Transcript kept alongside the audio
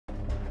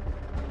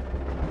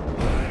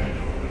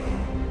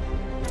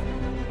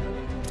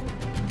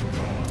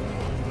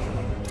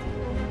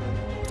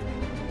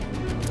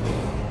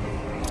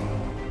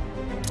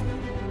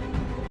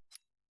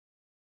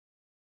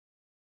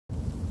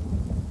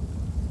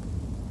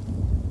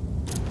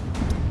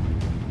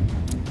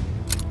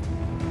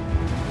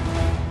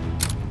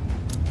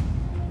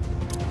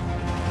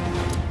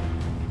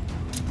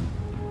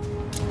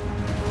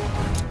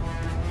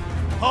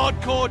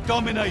your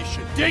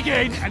domination. Dig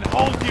in and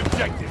hold the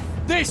objective.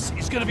 This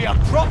is going to be a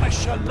proper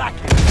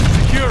shellacking.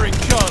 Securing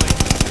Charlie.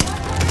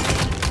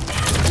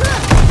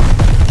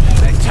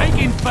 They're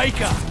taking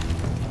Baker.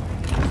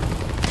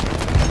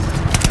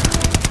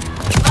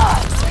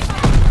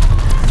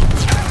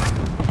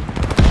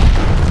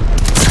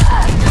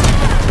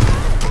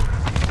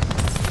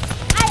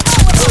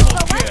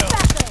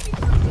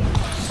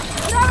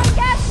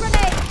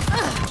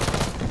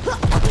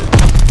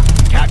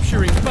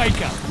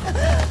 Baker.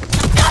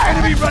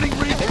 Enemy running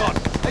recon.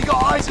 They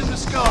got eyes in the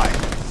sky.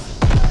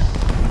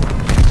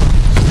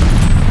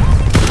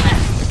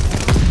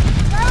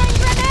 Throwing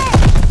grenade.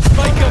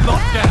 Baker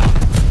locked down.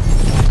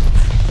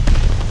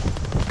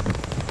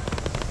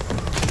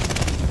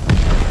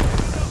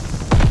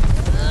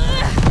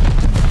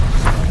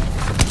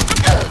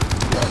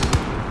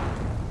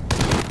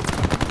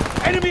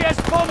 Enemy has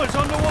bombers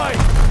on the way.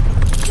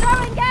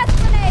 Throwing gas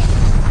grenade.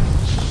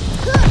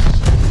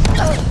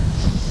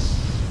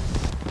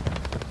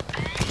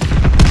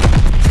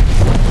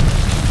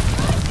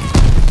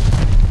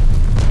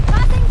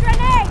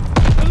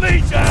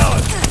 Lead's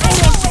ours!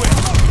 Hold on to it!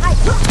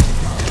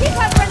 Keep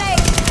up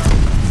grenade!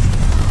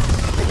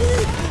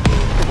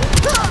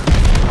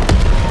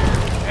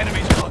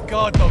 Enemy's got a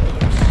guard dog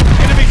loose.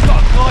 Enemy's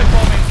got a glide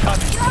bomb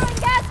incoming. Throwing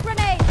gas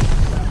grenade!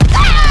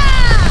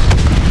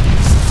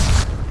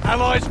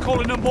 Allies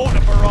calling a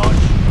mortar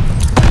barrage.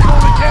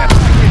 Calling care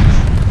package.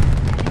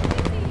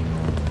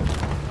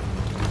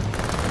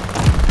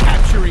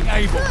 Capturing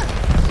Able.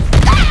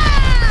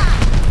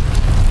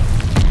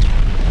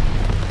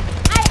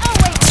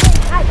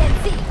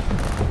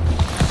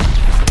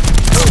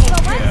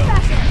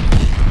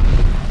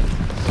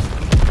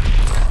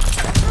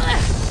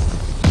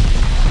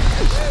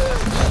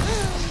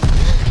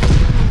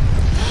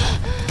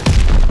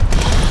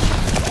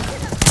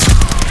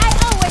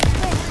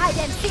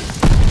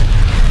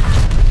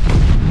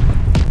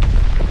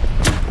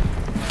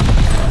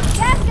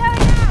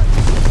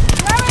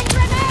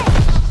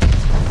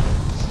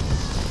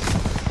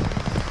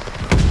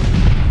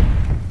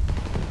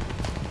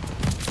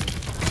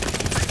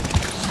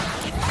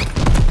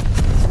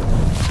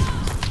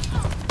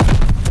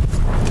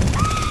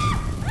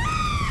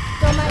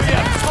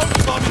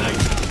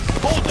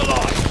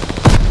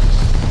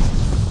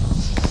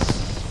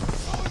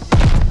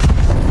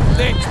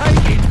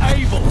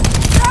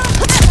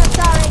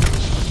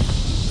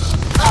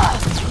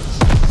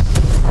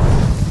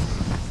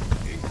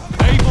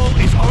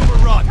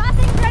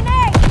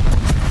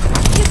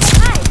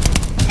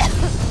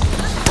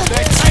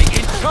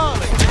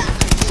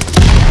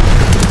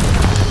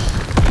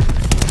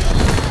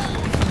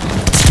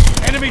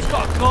 Enemy's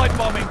got a glide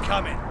bomb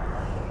incoming.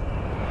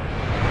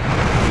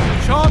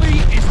 Charlie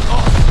is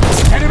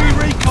lost. Enemy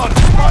recon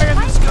spy in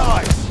the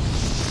skies.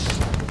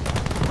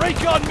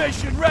 Recon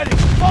mission ready.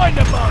 Find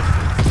the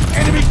bastards.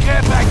 Enemy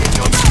care package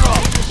on the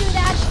drop. Do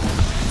that.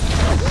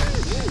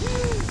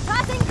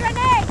 Tossing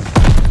grenade.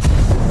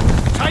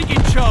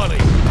 Taking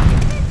Charlie.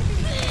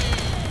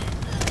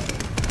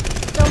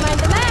 Don't mind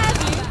the mag.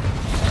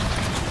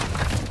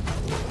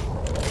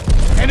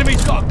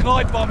 Enemy's got a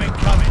glide bomb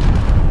incoming.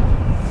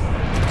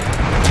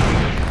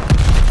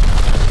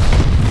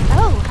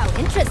 Oh, how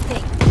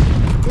interesting.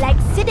 Like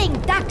sitting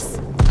ducks.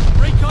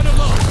 Recon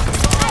aloft.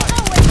 I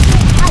always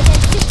think hide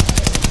and seek.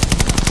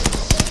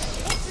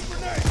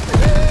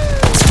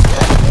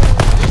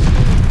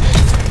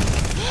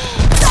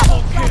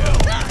 Double kill.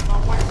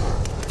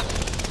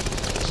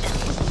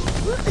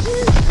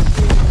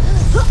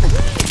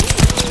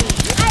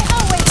 I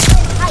always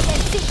think hide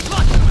and seek.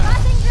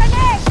 Tossing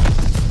grenade.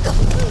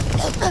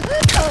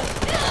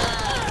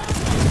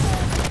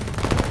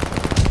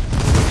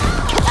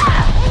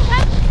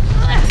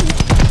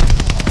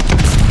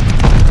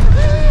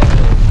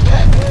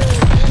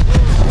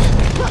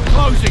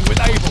 Closing with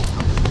Able.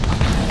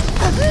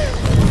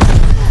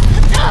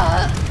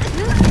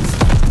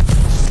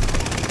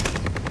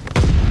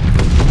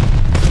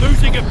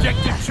 Losing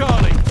objective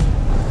Charlie.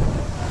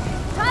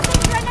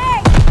 Tossing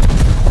grenade.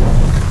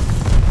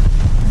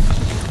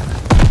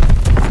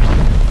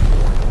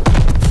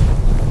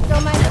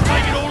 Don't mind the mag.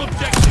 Taking all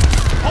objectives.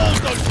 Hold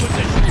those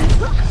positions.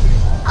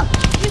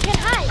 You can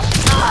hide.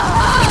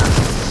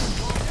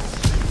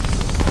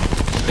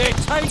 They're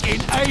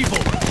taking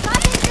Able.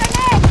 Tossing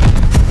grenade.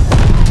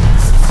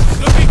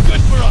 Looking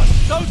good for us.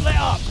 Don't let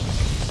up.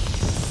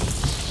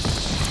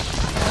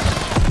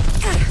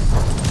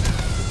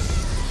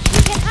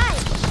 You can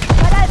hide,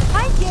 but I'll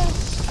find you.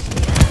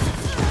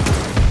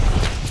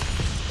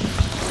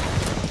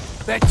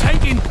 They're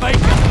taking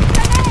Baker.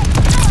 Grenade.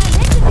 I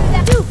meant to do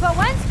that. 2 for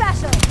 1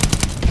 special.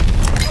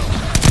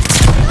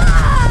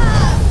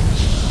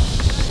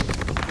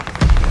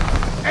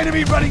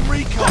 Enemy running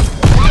recon.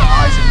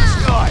 Eyes in the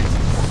sky.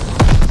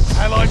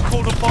 Allies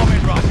called a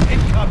bombing run.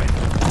 Incoming.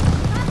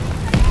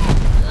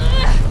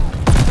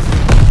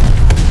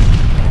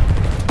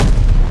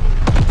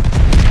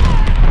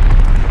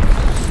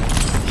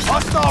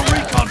 Hostile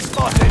recon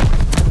spotted.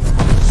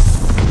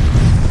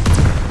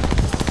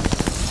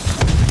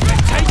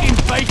 They're taking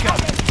Baker.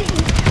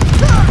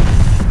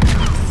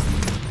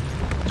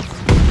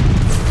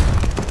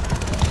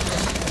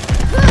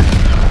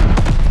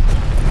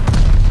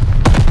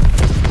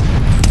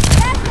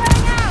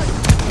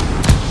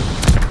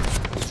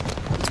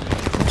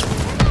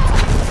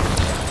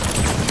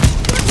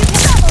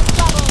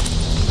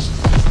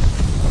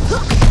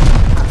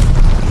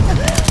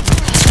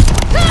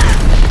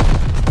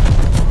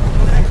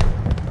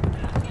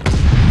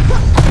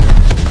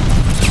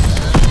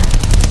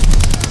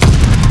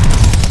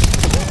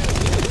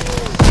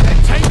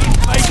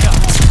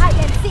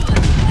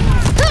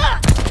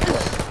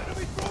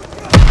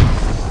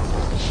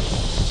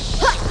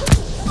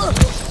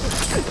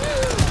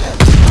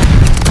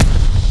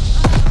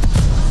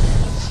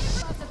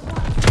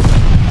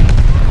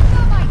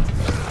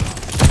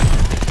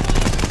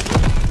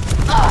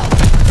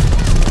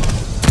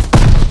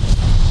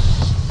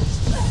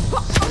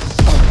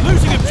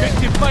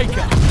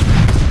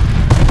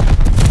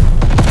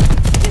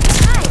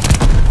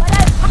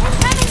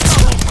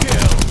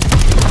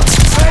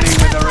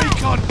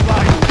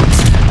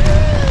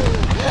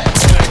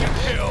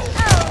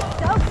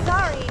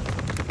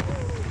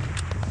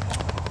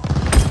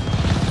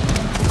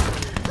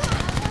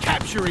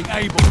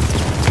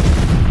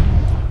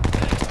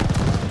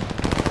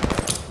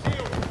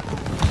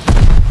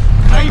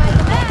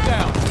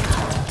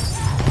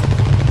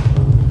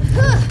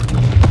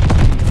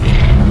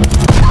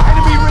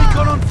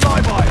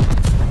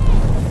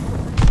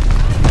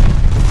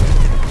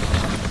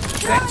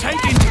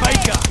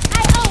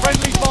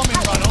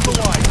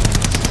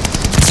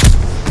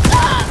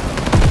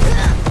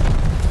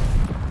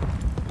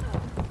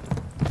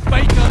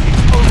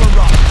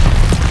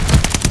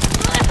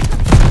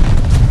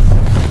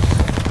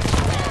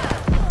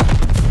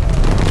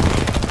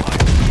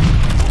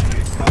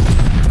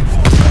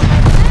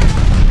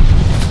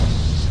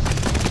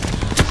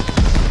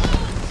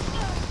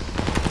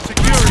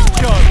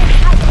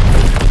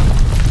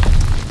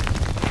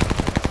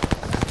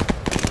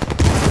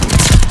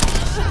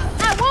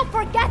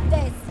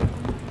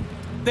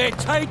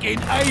 taking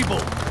Able.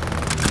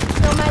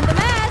 Don't mind the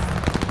mess.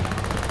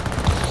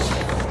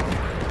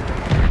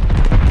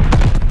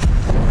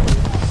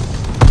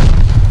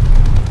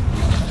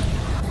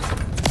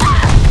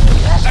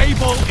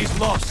 Able is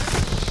lost.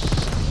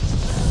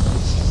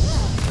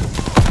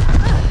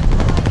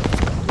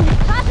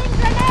 Tossing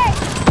grenade.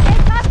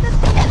 They've lost the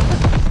field.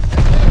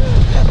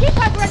 Keep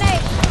our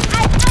grenade. I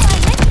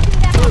meant to do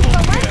that for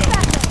one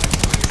second.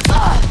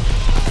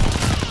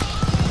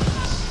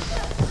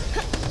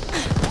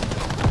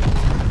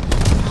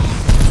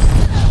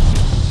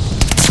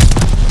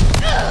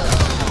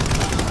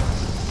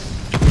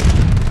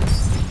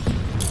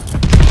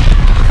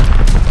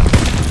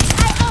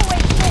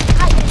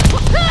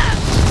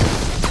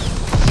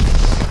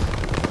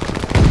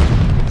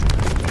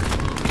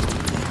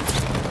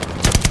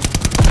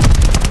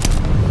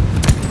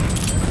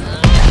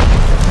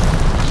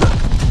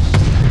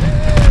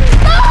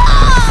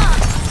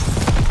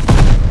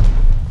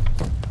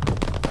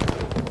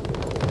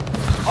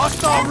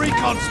 Hostile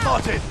recon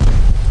spotted.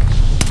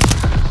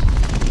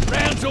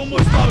 Round's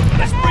almost over.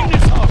 Let's bring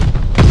this home.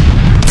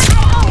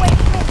 I always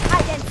win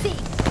hide and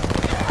seek.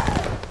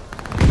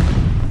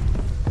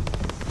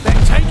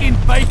 They're taking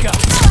Baker.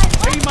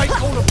 Teammate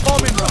called a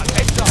bombing run.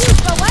 Heads up. Two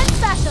for one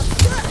special.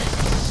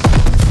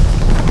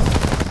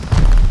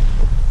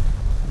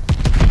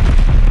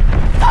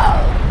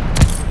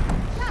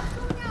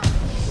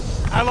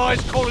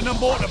 Allies calling a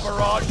mortar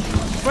barrage.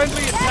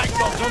 Friendly attack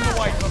dogs on the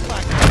way for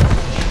backup.